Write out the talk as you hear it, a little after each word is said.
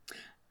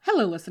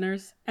Hello,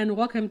 listeners, and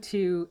welcome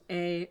to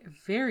a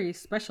very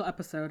special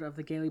episode of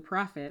The Gaily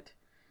Prophet,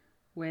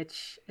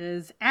 which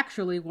is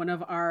actually one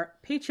of our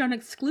Patreon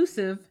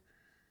exclusive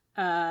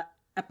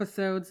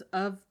episodes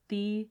of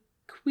the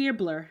Queer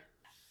Blur.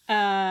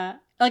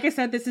 Like I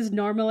said, this is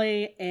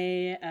normally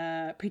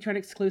a Patreon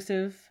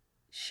exclusive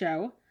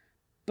show,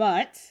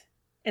 but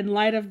in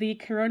light of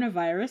the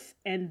coronavirus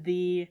and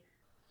the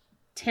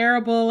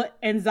terrible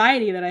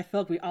anxiety that I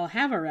felt we all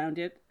have around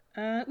it,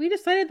 we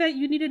decided that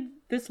you needed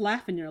this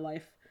laugh in your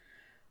life.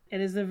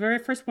 It is the very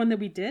first one that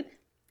we did.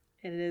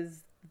 It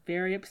is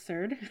very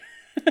absurd.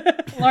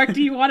 Lark,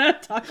 do you want to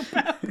talk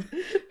about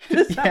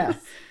this episode?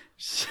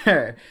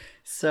 Sure.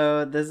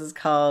 So this is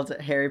called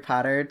Harry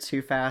Potter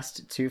Too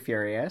Fast, Too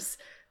Furious.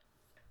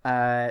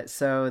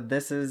 So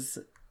this is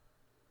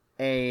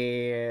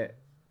a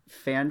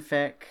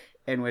fanfic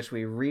in which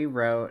we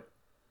rewrote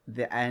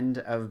the end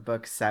of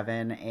book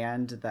 7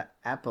 and the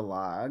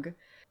epilogue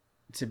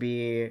to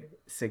be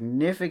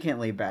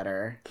significantly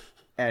better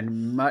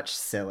and much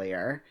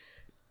sillier.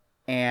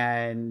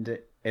 And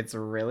it's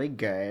really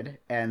good.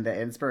 And the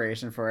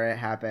inspiration for it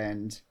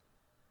happened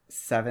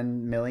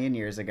 7 million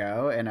years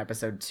ago in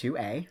episode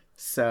 2A.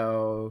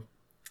 So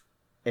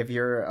if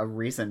you're a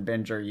recent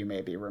binger, you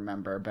maybe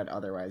remember, but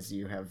otherwise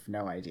you have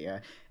no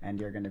idea. And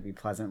you're going to be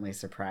pleasantly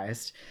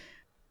surprised.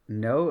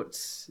 Note,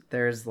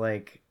 there's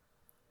like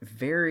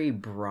very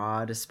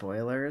broad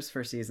spoilers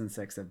for season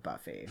 6 of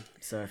Buffy.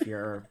 So if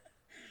you're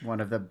one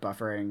of the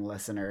buffering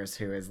listeners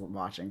who is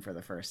watching for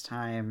the first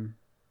time,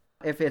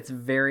 if it's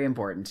very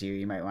important to you,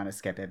 you might want to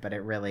skip it, but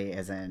it really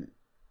isn't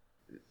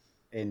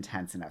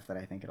intense enough that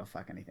I think it'll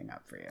fuck anything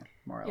up for you.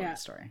 Moral of the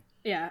story.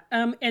 Yeah.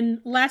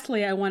 And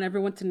lastly, I want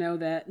everyone to know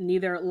that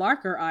neither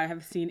Lark or I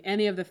have seen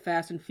any of the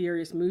Fast and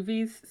Furious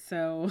movies,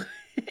 so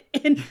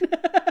get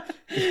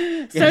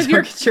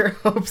your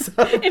hopes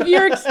up. If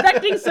you're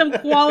expecting some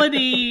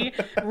quality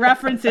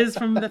references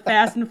from the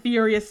Fast and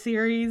Furious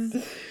series,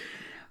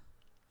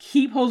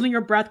 keep holding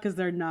your breath because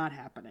they're not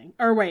happening.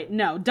 Or wait,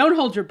 no, don't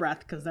hold your breath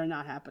because they're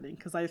not happening,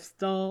 because I've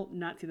still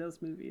not seen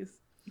those movies.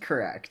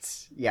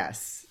 Correct.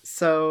 Yes.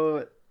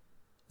 So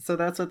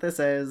that's what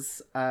this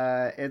is.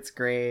 It's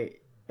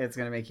great. It's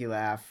going to make you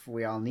laugh.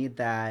 We all need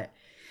that.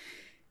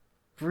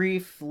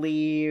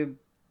 Briefly,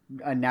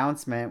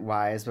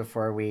 announcement-wise,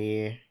 before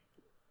we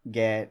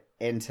get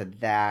into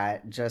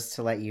that, just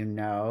to let you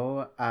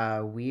know,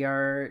 we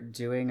are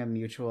doing a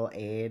mutual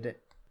aid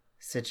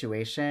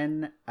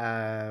situation.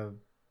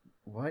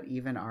 What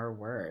even are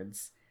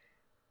words?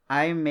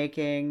 I'm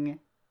making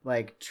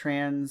like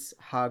trans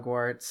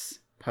Hogwarts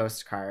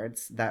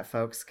postcards that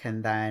folks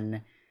can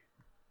then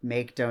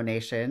make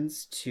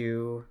donations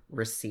to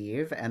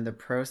receive, and the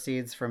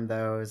proceeds from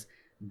those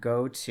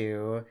go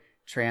to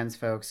trans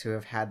folks who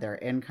have had their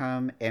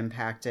income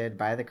impacted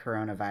by the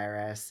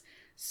coronavirus.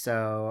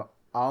 So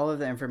all of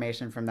the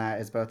information from that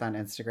is both on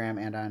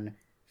Instagram and on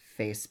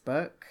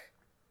Facebook,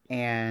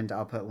 and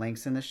I'll put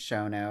links in the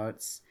show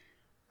notes.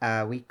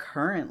 We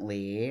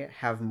currently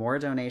have more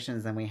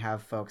donations than we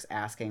have folks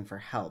asking for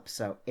help.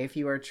 So if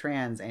you are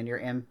trans and your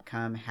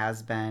income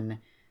has been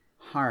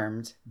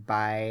harmed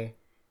by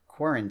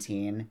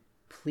quarantine,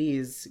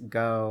 please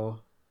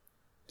go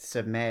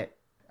submit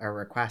a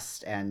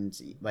request, and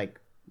like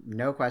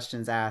no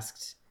questions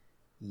asked.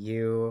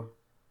 You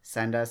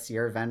send us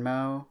your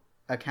Venmo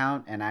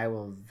account and I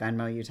will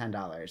Venmo you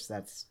 $10.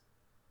 That's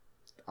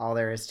all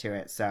there is to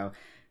it. So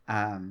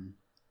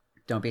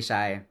don't be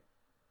shy.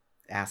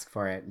 Ask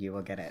for it. You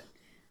will get it.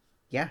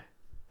 Yeah.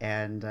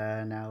 And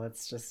now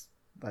let's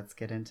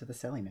get into the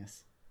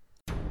silliness.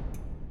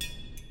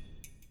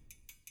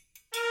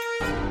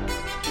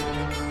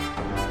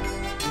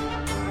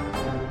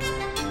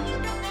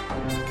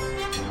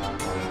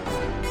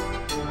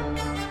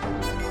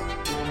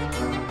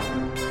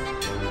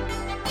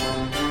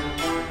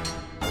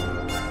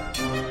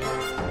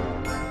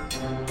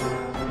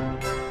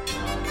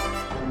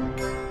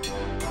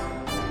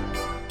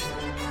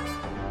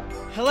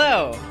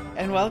 Hello,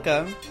 and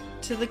welcome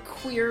to the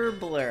Queer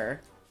Blur.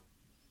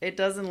 It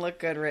doesn't look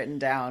good written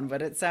down,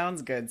 but it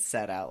sounds good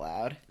said out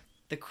loud.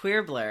 The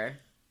Queer Blur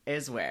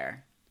is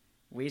where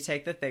we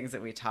take the things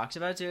that we talked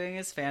about doing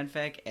as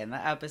fanfic in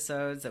the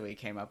episodes that we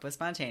came up with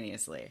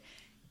spontaneously,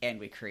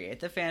 and we create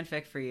the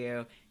fanfic for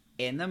you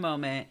in the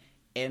moment,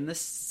 in the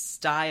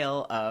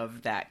style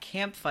of that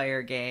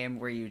campfire game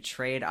where you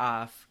trade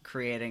off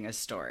creating a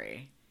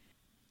story.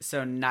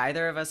 So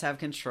neither of us have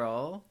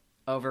control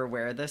over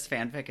where this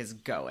fanfic is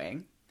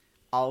going.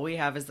 All we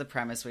have is the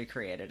premise we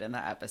created in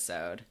the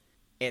episode.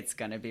 It's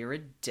going to be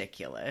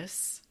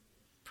ridiculous,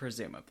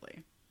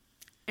 presumably.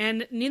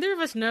 And neither of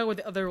us know what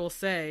the other will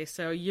say,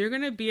 so you're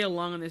going to be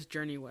along on this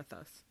journey with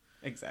us.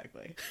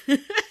 Exactly.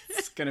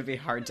 It's going to be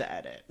hard to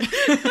edit.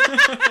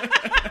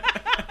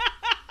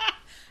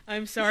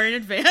 I'm sorry in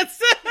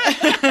advance.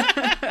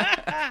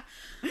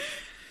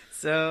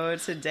 So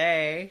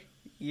today,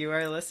 you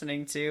are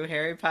listening to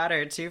Harry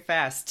Potter Too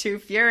Fast, Too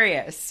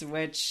Furious,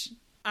 which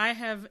I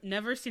have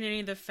never seen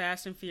any of the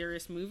Fast and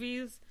Furious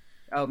movies.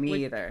 Oh,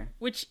 me either.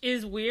 Which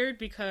is weird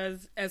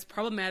because as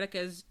problematic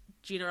as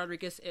Gina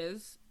Rodriguez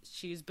is.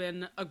 She's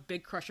been a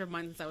big crush of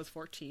mine since I was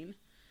 14.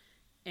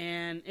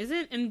 And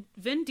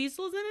Vin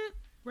Diesel's in it,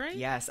 right?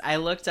 Yes, I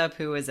looked up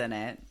who was in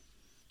it,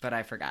 but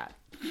I forgot.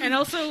 And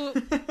also,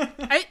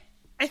 I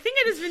think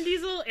it is Vin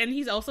Diesel, and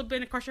he's also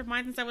been a crush of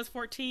mine since I was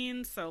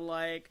 14, so,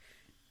 like,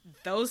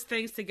 those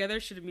things together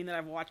should mean that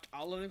I've watched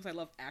all of them because I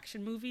love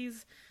action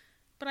movies,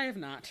 but I have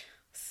not,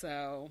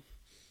 so...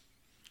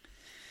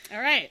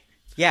 Alright.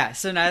 Yeah,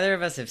 so neither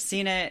of us have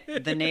seen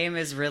it. The name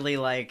is really,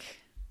 like,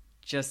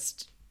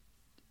 just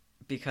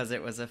because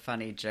it was a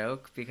funny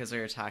joke, because we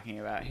were talking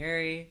about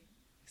Harry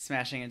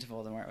smashing into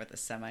Voldemort with a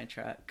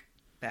semi-truck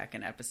back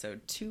in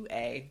episode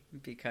 2A,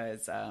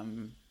 because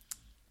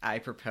I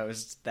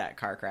proposed that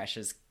car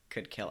crashes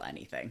could kill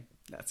anything.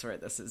 That's where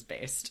this is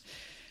based.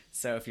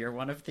 So if you're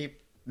one of the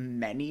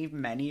many,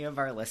 many of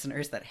our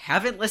listeners that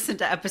haven't listened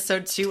to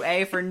episode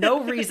 2A for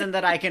no reason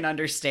that I can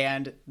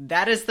understand,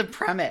 that is the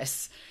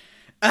premise.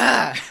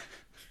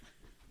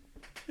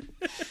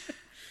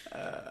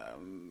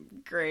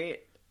 Great.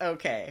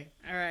 Okay.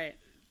 All right.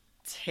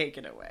 Take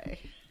it away.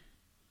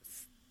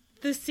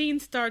 The scene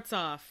starts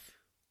off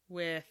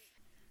with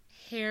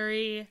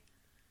Harry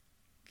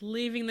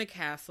leaving the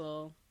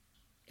castle.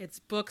 It's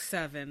book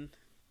 7.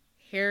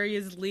 Harry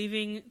is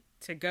leaving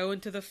to go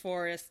into the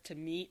forest to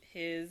meet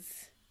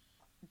his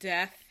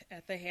death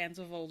at the hands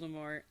of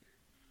Voldemort.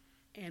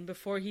 And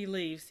before he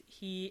leaves,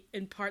 he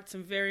imparts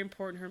some very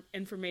important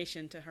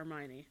information to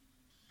Hermione.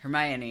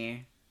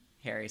 Hermione,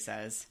 Harry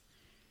says,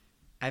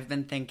 I've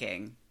been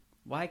thinking,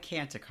 why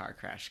can't a car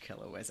crash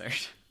kill a wizard?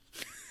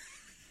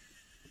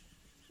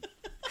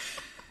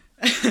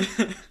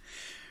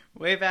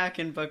 Way back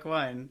in book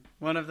 1,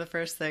 one of the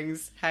first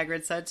things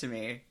Hagrid said to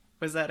me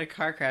was that a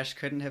car crash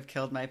couldn't have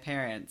killed my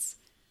parents.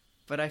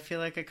 But I feel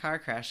like a car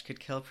crash could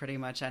kill pretty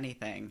much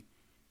anything.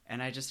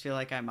 And I just feel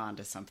like I'm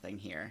onto something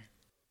here.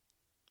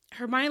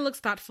 Hermione looks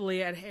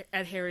thoughtfully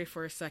at Harry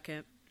for a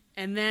second,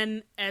 and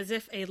then, as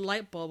if a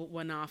light bulb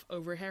went off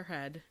over her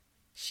head,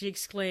 she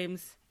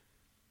exclaims,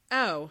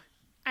 "Oh,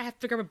 I have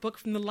to grab a book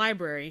from the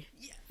library."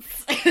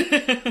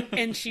 Yes!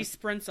 And she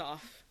sprints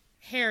off.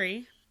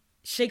 Harry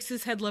shakes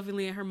his head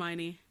lovingly at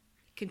Hermione,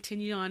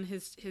 continue on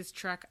his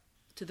trek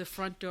to the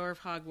front door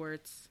of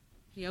Hogwarts.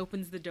 He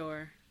opens the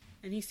door,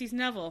 and he sees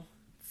Neville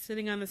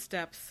sitting on the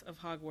steps of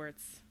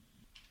Hogwarts.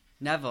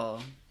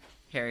 Neville,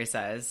 Harry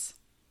says,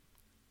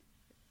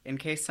 in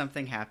case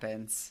something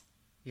happens,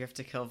 you have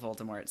to kill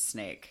Voldemort's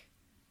snake.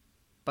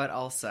 But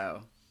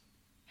also,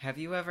 have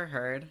you ever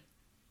heard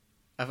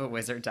of a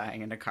wizard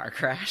dying in a car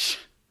crash?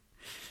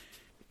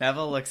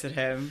 Neville looks at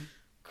him,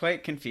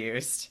 quite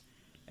confused,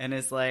 and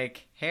is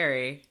like,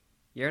 Harry,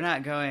 you're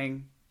not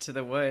going to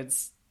the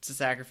woods to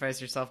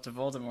sacrifice yourself to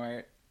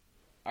Voldemort,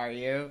 are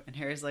you? And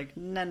Harry's like,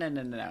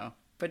 no.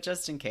 But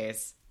just in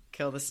case,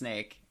 kill the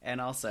snake.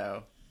 And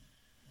also,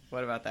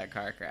 what about that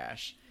car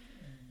crash?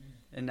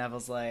 And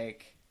Neville's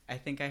like, I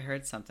think I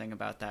heard something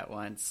about that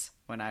once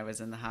when I was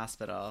in the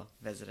hospital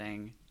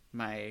visiting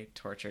my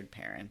tortured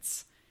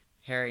parents.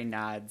 Harry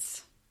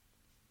nods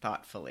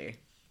thoughtfully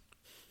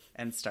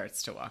and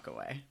starts to walk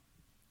away.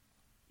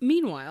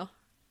 Meanwhile,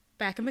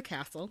 back in the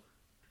castle,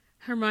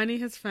 Hermione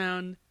has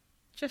found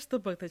just the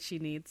book that she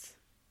needs.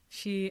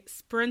 She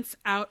sprints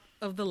out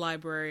of the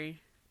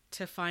library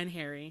to find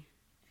Harry,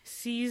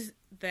 sees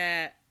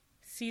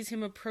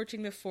him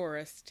approaching the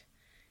forest,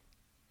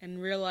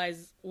 and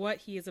realizes what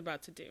he is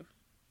about to do.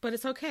 But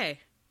it's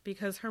okay,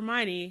 because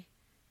Hermione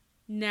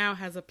now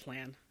has a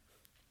plan.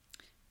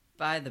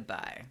 By the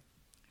by,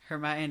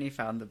 Hermione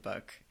found the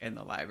book in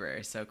the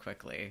library so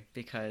quickly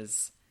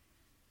because,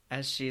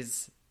 as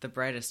she's the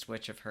brightest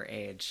witch of her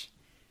age,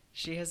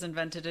 she has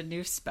invented a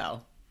new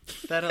spell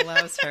that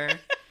allows her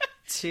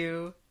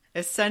to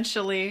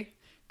essentially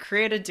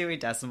create a Dewey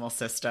Decimal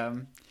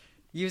System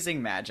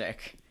using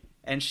magic.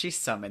 And she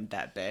summoned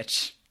that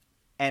bitch.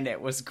 And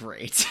it was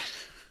great.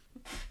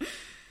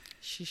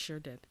 She sure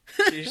did.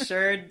 She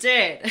sure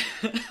did.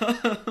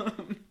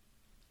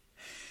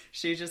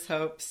 She just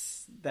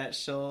hopes that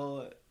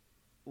she'll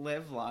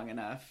live long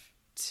enough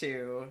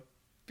to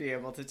be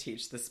able to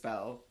teach the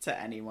spell to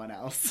anyone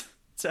else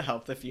to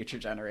help the future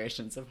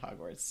generations of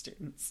Hogwarts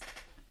students.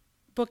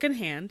 Book in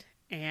hand,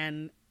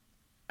 and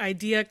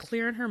idea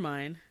clear in her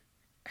mind,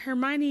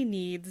 Hermione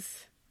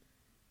needs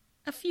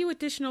a few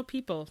additional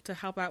people to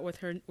help out with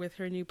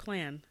her new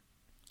plan.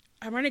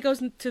 Hermione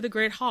goes into the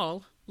Great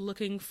Hall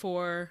looking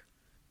for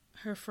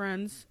her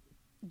friends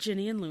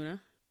Ginny and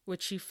Luna,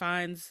 which she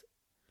finds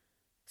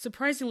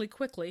surprisingly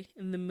quickly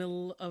in the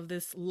middle of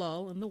this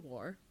lull in the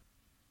war.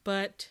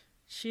 But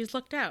she's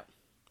looked out.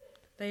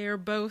 They are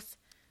both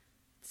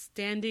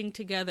standing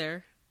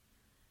together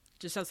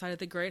just outside of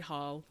the Great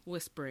Hall,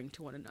 whispering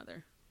to one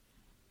another.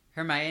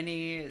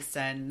 Hermione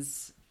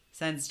sends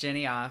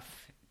Ginny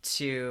off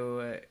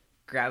to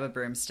grab a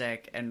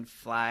broomstick and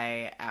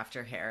fly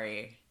after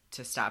Harry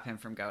to stop him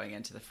from going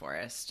into the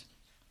forest.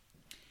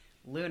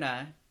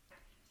 Luna,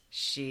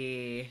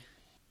 how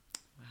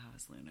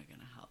is Luna going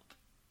to help?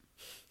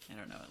 I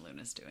don't know what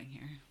Luna's doing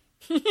here.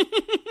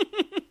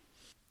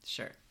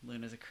 Sure,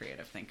 Luna's a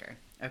creative thinker.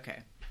 Okay.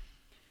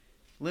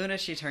 Luna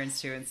she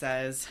turns to and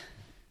says,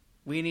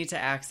 "We need to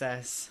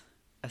access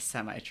a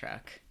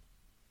semi-truck.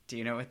 Do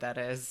you know what that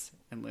is?"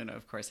 And Luna,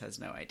 of course, has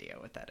no idea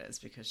what that is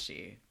because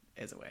she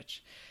is a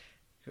witch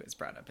who was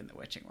brought up in the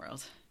witching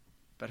world.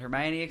 But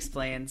Hermione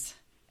explains,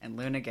 and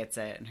Luna gets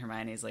it, and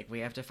Hermione's like, "We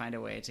have to find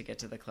a way to get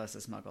to the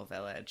closest Muggle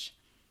village."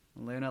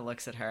 Luna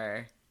looks at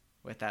her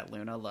with that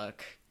Luna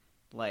look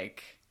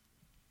like,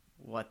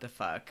 what the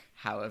fuck?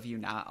 How have you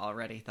not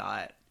already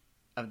thought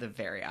of the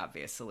very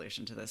obvious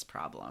solution to this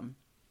problem?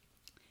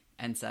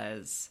 And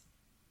says,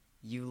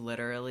 "You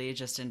literally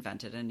just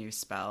invented a new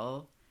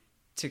spell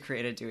to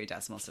create a Dewey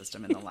Decimal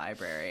System in the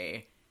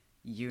library.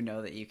 You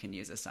know that you can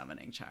use a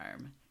summoning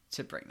charm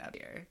to bring that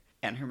here."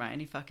 And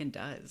Hermione fucking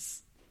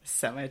does.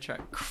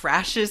 Semi-truck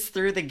crashes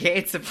through the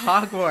gates of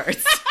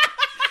Hogwarts,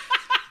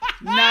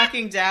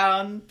 knocking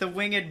down the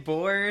winged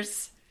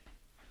boars.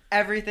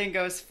 Everything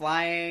goes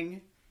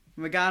flying.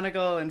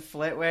 McGonagall and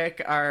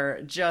Flitwick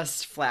are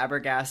just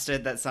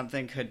flabbergasted that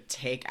something could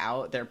take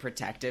out their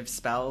protective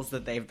spells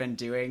that they've been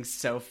doing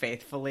so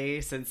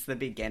faithfully since the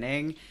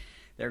beginning.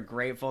 They're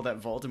grateful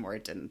that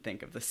Voldemort didn't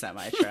think of the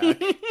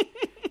semi-truck.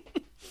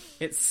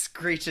 It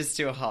screeches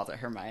to a halt at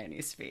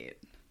Hermione's feet.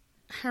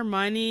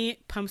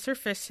 Hermione pumps her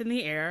fist in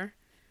the air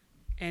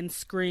and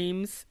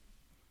screams,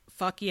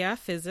 "Fuck yeah,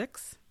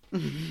 physics."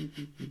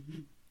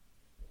 And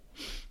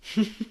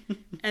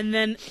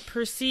then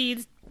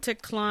proceeds to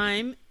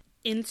climb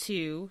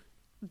into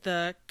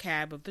the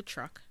cab of the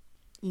truck.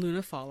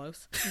 Luna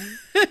follows.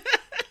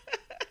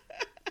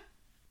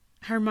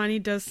 Hermione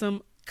does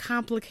some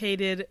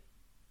complicated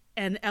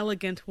and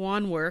elegant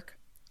wand work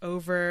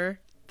over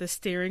the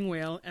steering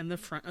wheel and the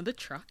front of the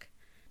truck.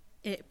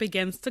 It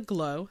begins to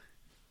glow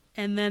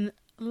and then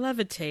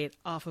levitate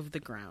off of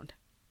the ground.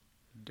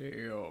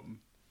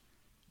 Damn.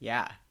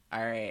 Yeah,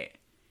 all right.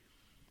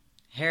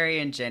 Harry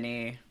and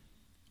Ginny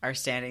are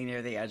standing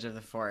near the edge of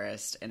the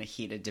forest in a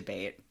heated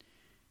debate.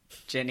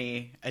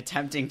 Ginny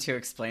attempting to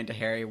explain to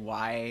Harry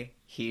why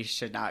he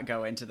should not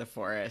go into the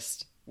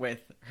forest,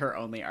 with her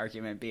only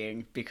argument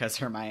being because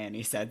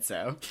Hermione said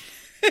so.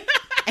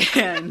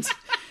 And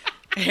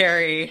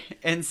Harry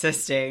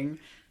insisting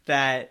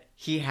that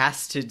he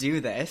has to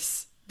do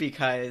this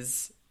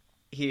because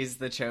he's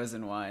the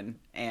chosen one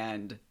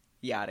and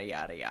yada,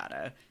 yada,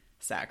 yada,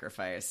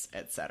 sacrifice,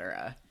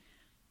 etc.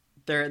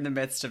 They're in the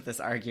midst of this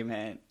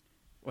argument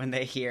when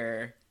they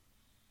hear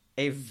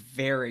a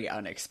very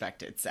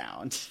unexpected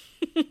sound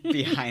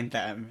behind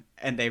them,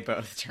 and they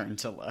both turn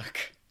to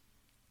look.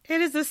 It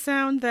is a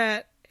sound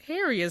that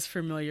Harry is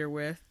familiar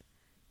with,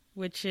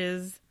 which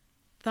is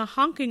the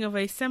honking of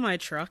a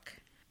semi-truck.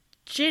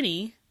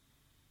 Ginny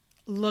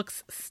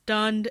looks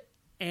stunned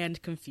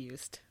and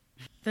confused.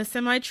 The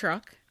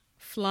semi-truck,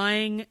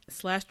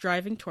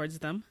 flying/driving towards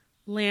them,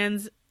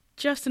 lands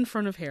just in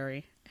front of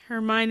Harry.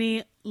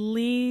 Hermione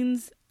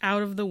leans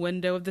out of the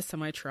window of the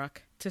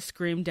semi-truck to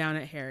scream down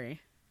at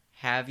Harry.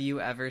 Have you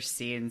ever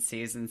seen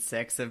season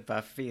 6 of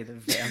Buffy the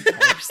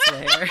Vampire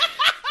Slayer?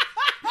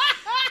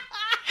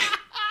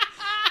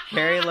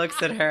 Harry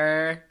looks at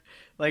her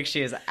like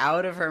she is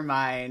out of her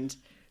mind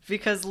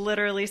because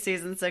literally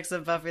season 6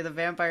 of Buffy the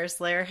Vampire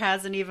Slayer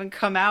hasn't even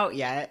come out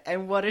yet.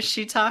 And what is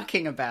she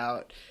talking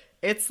about?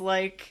 It's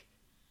like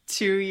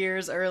 2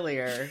 years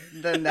earlier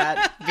than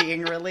that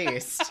being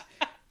released.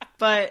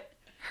 But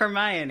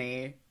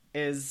Hermione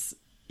is,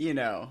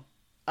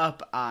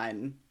 up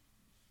on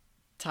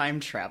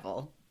time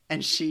travel.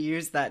 And she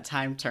used that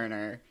time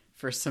turner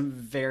for some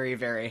very,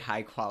 very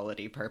high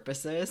quality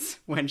purposes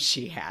when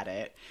she had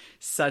it,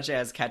 such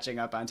as catching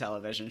up on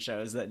television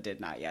shows that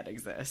did not yet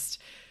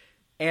exist.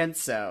 And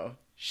so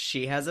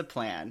she has a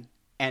plan,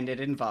 and it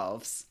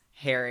involves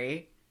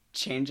Harry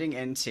changing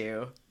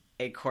into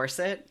a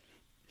corset,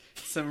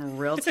 some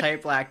real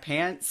tight black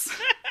pants,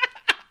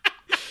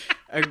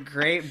 a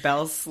great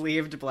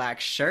bell-sleeved black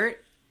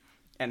shirt,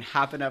 and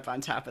hopping up on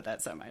top of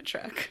that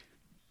semi-truck.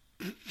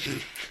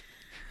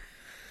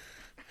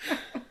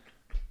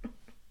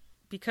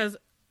 Because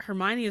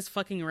Hermione is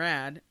fucking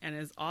rad and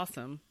is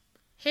awesome,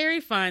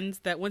 Harry finds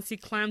that once he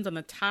climbs on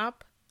the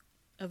top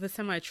of the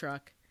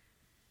semi-truck,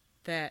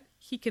 that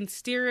he can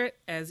steer it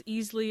as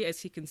easily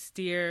as he can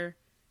steer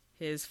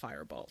his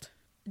firebolt.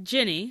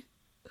 Ginny,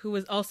 who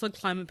was also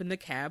climbing up in the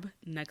cab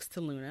next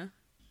to Luna,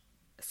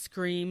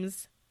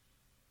 screams,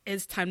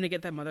 "It's time to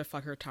get that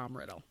motherfucker Tom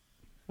Riddle."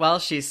 While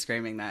she's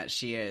screaming that,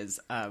 she is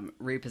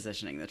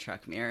repositioning the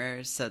truck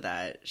mirrors so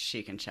that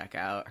she can check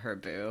out her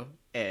boo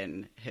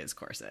in his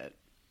corset.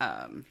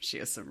 She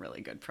has some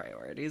really good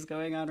priorities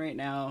going on right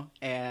now,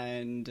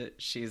 and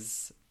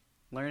she's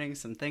learning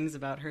some things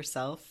about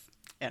herself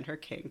and her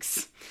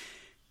kinks,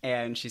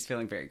 and she's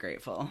feeling very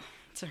grateful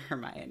to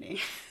Hermione.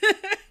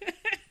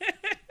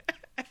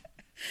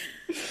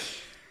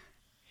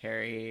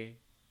 Harry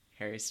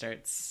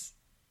starts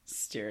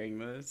steering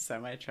the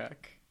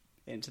semi-truck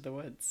into the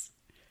woods.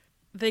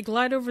 They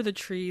glide over the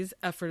trees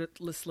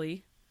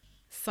effortlessly,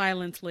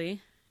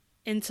 silently,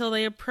 until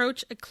they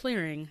approach a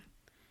clearing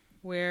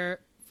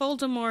where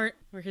Voldemort,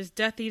 where his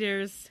Death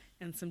Eaters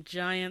and some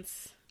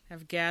giants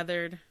have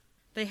gathered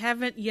They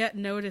haven't yet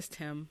noticed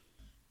him,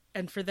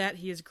 and for that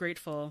he is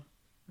grateful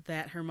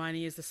that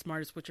Hermione is the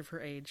smartest witch of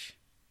her age,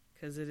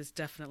 because it is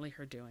definitely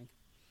her doing.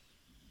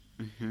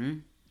 Mm-hmm.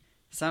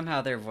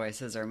 Somehow their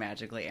voices are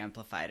magically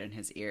amplified in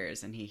his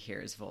ears, and he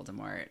hears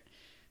Voldemort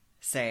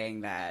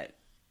saying that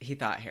he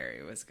thought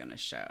Harry was going to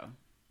show,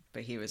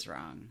 but he was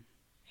wrong.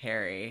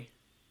 Harry,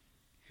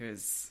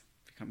 who's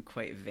become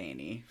quite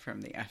veiny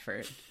from the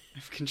effort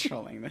of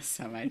controlling this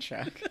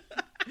semi-truck,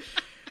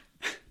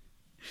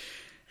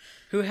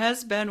 who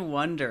has been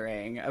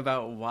wondering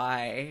about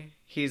why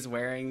he's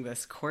wearing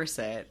this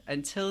corset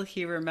until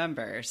he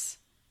remembers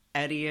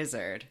Eddie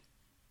Izzard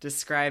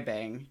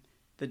describing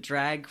the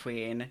drag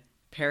queen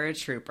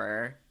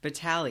paratrooper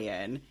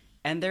battalion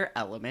and their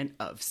element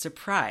of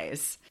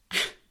surprise.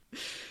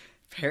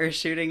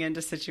 Parachuting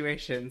into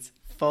situations,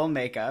 full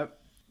makeup.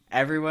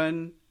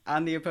 Everyone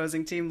on the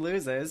opposing team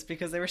loses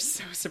because they were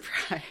so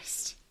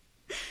surprised.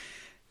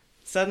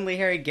 Suddenly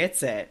Harry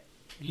gets it.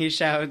 He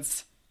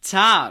shouts,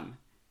 "Tom!"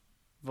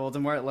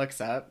 Voldemort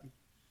looks up,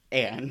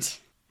 and...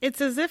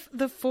 It's as if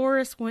the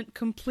forest went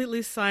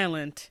completely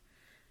silent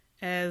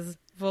as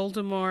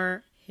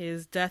Voldemort,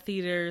 his Death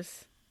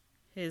Eaters,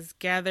 his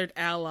gathered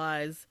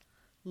allies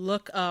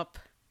look up,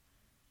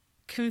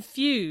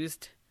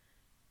 confused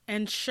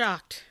and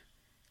shocked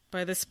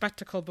by the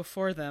spectacle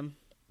before them.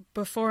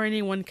 Before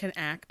anyone can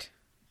act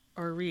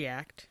or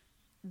react,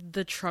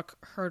 the truck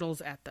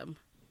hurtles at them.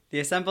 The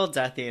assembled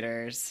Death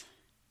Eaters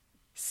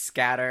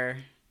scatter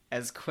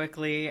as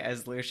quickly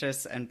as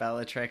Lucius and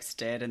Bellatrix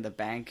did in the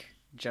bank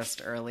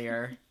just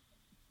earlier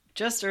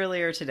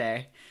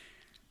today,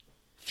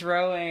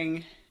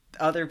 throwing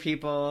other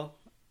people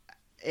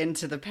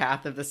into the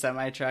path of the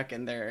semi-truck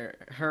in their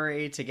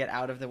hurry to get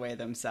out of the way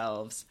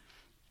themselves.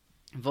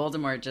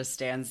 Voldemort just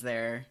stands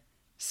there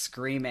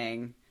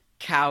screaming,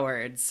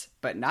 "Cowards,"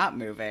 but not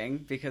moving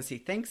because he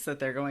thinks that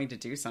they're going to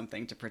do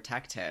something to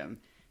protect him,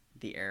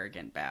 the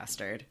arrogant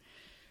bastard.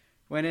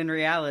 When in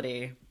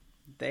reality,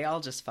 they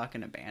all just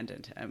fucking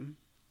abandoned him.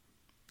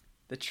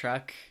 The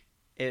truck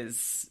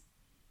is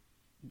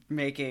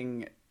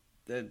making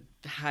the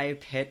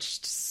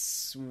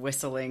high-pitched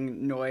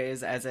whistling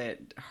noise as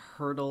it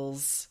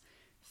hurtles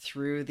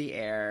through the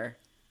air,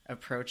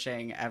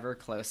 approaching ever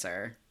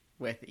closer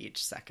with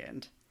each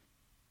second.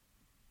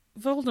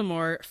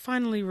 Voldemort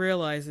finally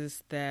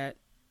realizes that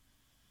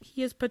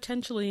he is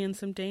potentially in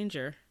some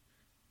danger.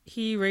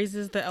 He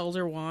raises the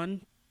Elder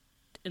Wand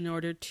in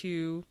order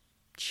to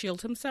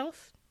shield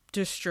himself,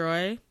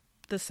 destroy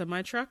the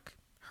semi-truck,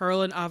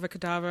 hurl an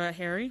Avada at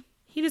Harry.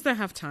 He does not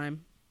have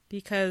time,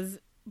 because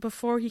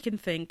before he can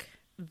think,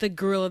 the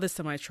grill of the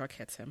semi-truck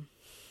hits him.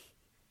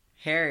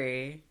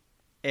 Harry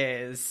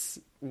is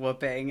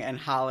whooping and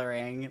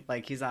hollering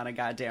like he's on a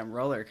goddamn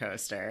roller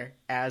coaster,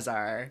 as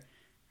are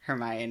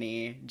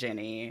Hermione,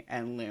 Ginny,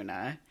 and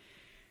Luna.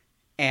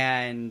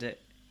 And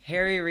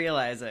Harry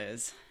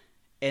realizes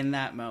in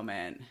that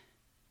moment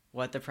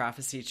what the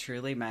prophecy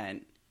truly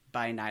meant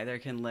by neither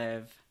can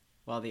live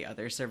while the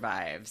other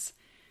survives,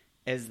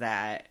 is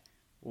that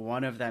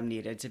one of them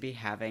needed to be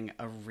having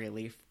a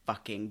really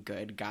fucking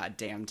good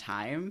goddamn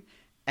time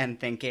and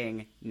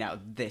thinking, now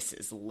this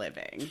is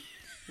living.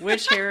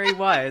 Which Harry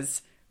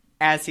was,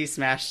 as he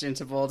smashed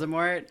into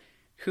Voldemort,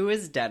 who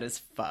is dead as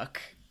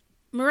fuck.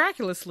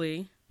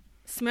 Miraculously,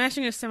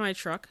 smashing a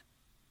semi-truck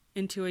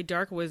into a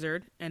dark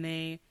wizard and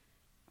a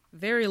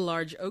very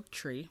large oak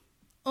tree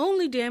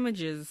only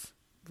damages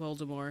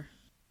Voldemort.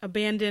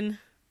 Abandoned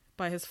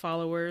by his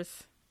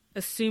followers,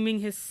 assuming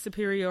his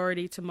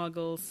superiority to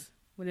Muggles,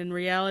 when in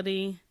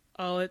reality,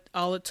 all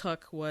it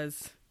took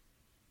was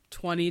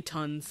 20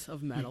 tons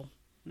of metal.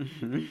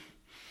 Mm-hmm.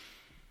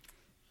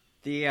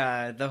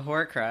 The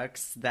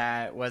Horcrux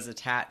that was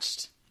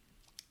attached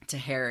to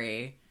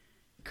Harry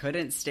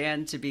couldn't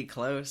stand to be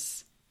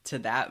close to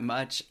that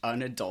much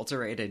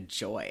unadulterated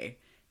joy,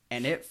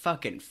 and it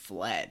fucking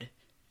fled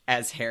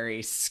as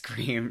Harry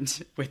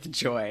screamed with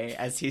joy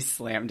as he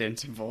slammed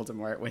into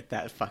Voldemort with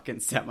that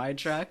fucking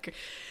semi-truck.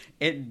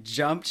 It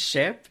jumped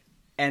ship,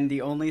 and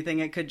the only thing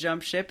it could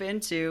jump ship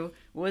into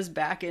was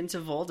back into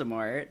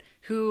Voldemort,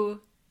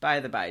 who, by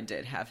the by,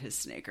 did have his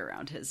snake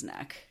around his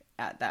neck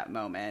at that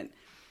moment.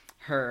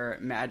 Her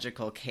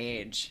magical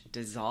cage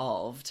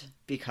dissolved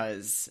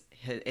because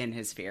in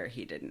his fear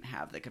he didn't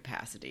have the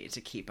capacity to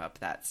keep up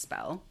that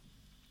spell.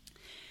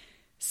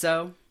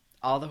 So,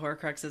 all the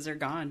Horcruxes are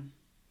gone.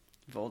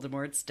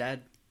 Voldemort's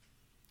dead.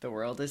 The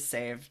world is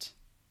saved.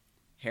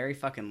 Harry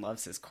fucking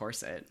loves his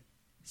corset.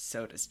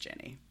 So does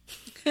Ginny.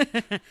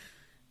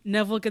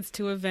 Neville gets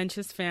to avenge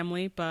his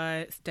family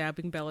by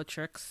stabbing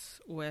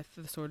Bellatrix with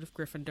the Sword of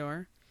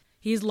Gryffindor.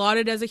 He's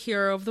lauded as a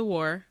hero of the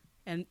war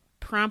and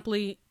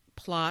promptly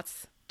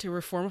plots to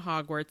reform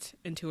Hogwarts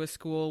into a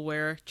school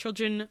where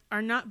children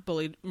are not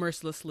bullied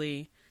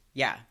mercilessly.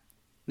 Yeah.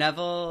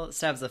 Neville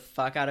stabs the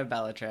fuck out of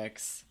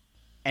Bellatrix,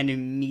 and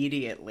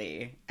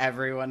immediately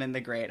everyone in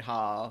the Great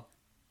Hall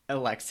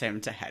elects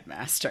him to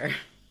headmaster.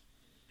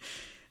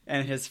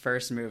 And his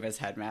first move as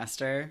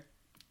headmaster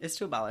is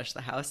to abolish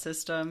the house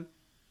system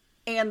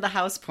and the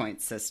house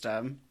point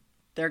system.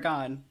 they're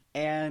gone.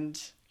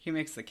 And he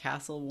makes the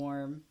castle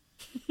warm.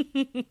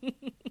 He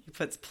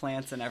puts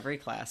plants in every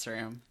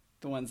classroom,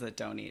 the ones that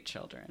don't eat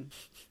children.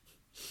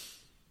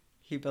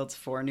 He builds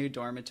 4 new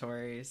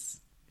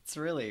dormitories. It's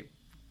really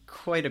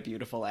quite a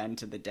beautiful end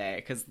to the day,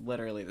 because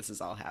literally this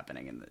is all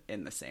happening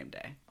in the same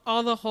day.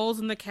 All the holes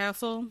in the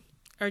castle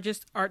are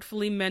just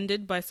artfully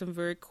mended by some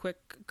very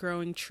quick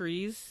growing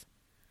trees.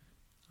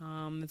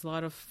 There's a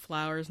lot of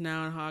flowers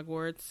now in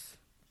Hogwarts.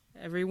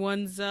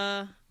 Everyone's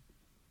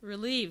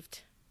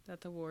relieved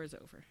that the war is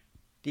over.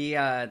 The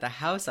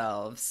house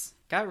elves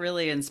got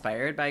really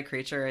inspired by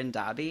Creature and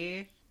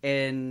Dobby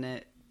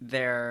in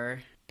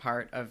their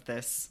part of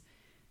this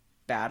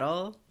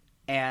battle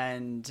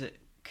and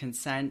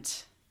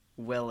consent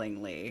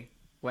willingly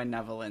when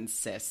Neville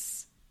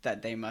insists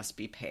that they must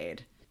be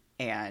paid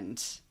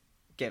and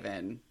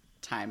given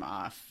time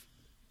off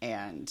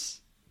and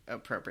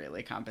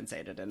appropriately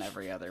compensated in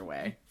every other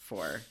way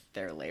for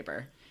their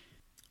labor.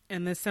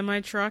 And the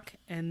semi-truck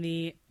and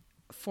the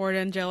Ford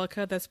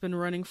Angelica that's been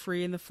running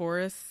free in the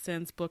forest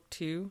since book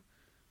 2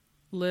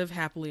 live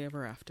happily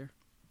ever after.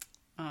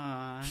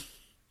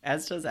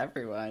 As does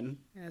everyone.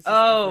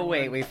 Everyone.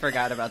 Wait, we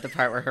forgot about the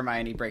part where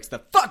Hermione breaks the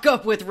fuck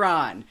up with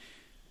Ron.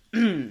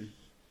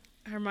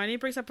 Hermione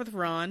breaks up with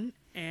Ron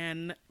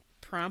and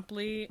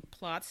promptly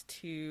plots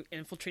to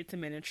infiltrate the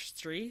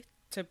Ministry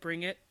to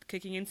bring it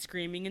kicking and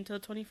screaming into the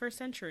 21st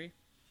century.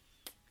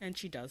 And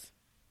she does.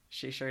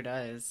 She sure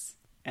does.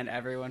 And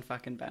everyone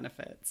fucking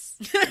benefits.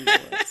 And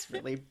it looks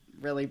really,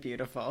 really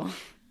beautiful.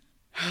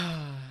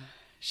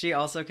 She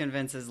also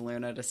convinces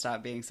Luna to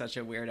stop being such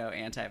a weirdo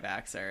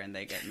anti-vaxxer, and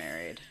they get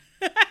married.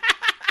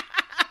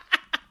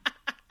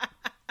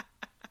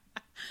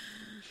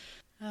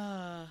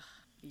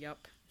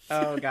 Yep.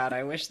 Oh, God,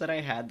 I wish that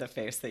I had the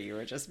face that you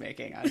were just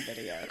making on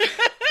video.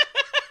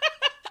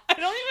 I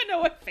don't even know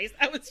what face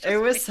I was just It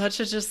was making.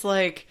 such a just,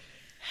 like,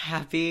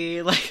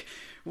 happy, like,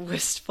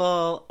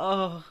 wistful,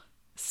 oh,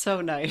 so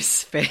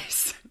nice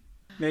face.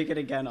 Make it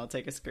again, I'll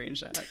take a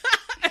screenshot.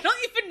 I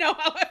don't even know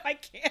how if I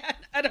can.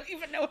 I don't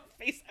even know what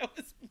face I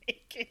was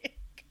making.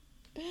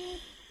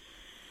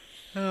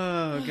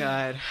 Oh,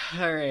 God.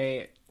 All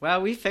right. Wow,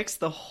 we fixed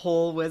the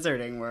whole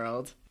wizarding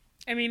world.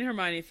 I mean,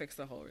 Hermione fixed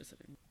the whole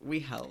wizarding. We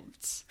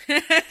helped.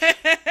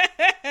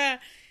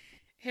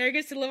 Harry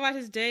gets to live out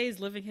his days,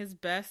 living his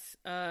best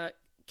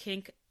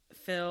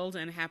kink-filled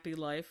and happy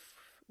life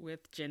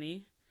with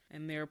Ginny,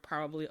 and their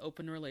probably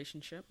open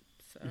relationship.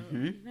 So,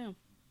 no.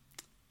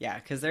 Yeah,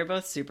 because they're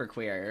both super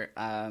queer,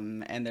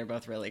 and they're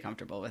both really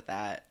comfortable with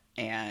that.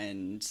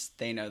 And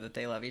they know that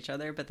they love each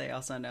other, but they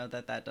also know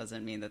that that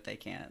doesn't mean that they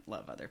can't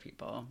love other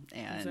people.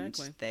 And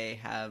exactly. They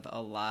have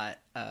a lot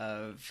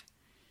of...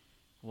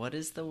 What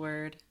is the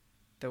word?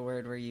 The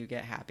word where you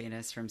get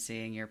happiness from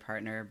seeing your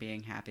partner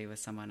being happy with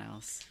someone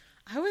else.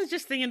 I was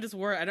just thinking this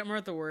word. I don't remember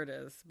what the word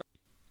is. But...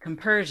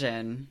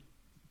 Compersion.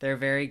 They're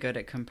very good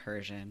at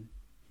compersion.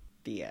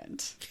 The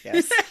end.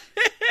 Yes.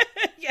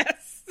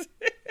 Yes.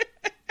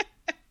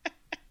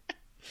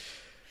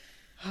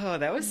 Oh,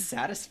 that was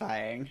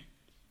satisfying.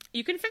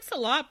 You can fix a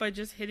lot by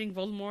just hitting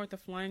Voldemort with a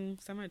flying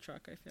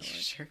semi-truck, I feel like.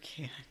 Sure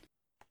can.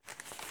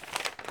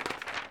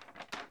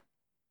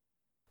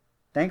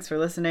 Thanks for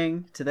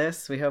listening to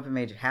this. We hope it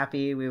made you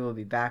happy. We will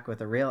be back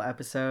with a real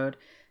episode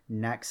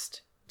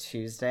next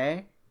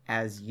Tuesday.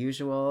 As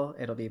usual,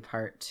 it'll be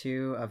part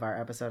 2 of our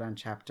episode on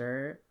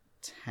chapter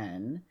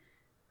 10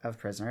 of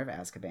Prisoner of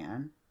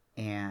Azkaban.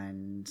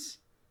 And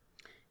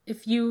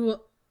if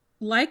you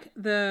like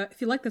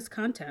this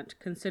content,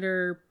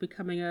 consider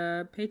becoming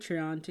a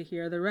Patreon to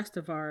hear the rest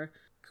of our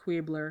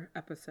Queebler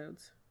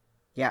episodes.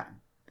 Yeah.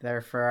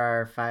 They're for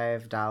our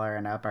 $5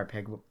 and up, our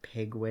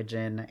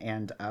Pigwidgeon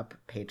and up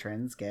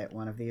patrons get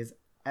one of these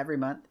every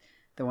month.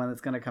 The one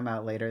that's going to come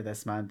out later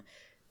this month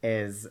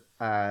is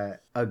a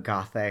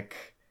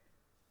gothic...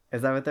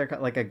 Is that what they're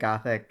called? Like a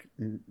gothic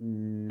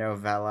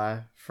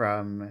novella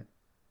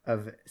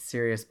of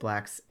Sirius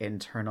Black's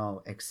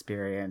internal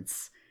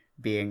experience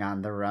being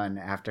on the run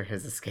after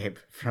his escape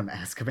from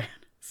Azkaban.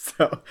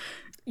 So,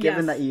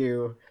 given that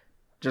you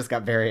just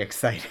got very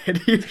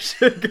excited, you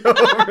should go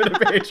over to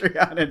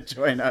Patreon and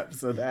join up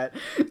so that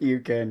you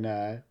can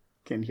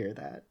hear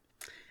that.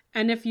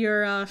 And if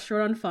you're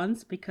short on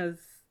funds because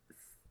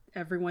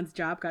everyone's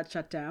job got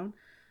shut down,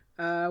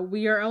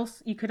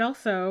 you could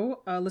also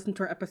listen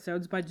to our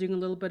episodes by doing a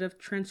little bit of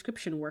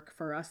transcription work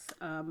for us.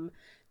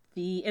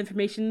 The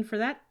information for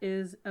that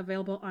is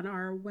available on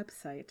our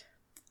website.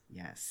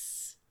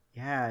 Yes.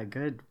 Yeah,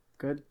 good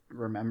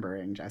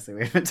remembering, Jesse.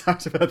 We haven't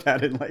talked about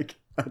that in like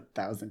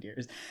 1,000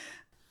 years.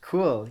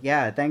 Cool.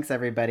 Yeah, thanks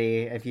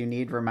everybody. If you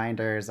need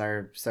reminders,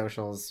 our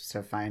socials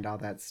to find all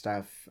that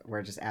stuff,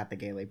 we're just at The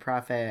Gaily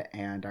Prophet,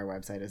 and our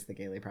website is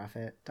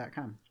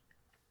thegailyprophet.com.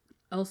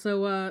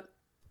 Also,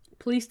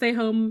 please stay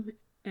home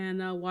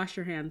and wash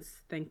your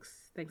hands.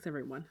 Thanks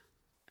everyone.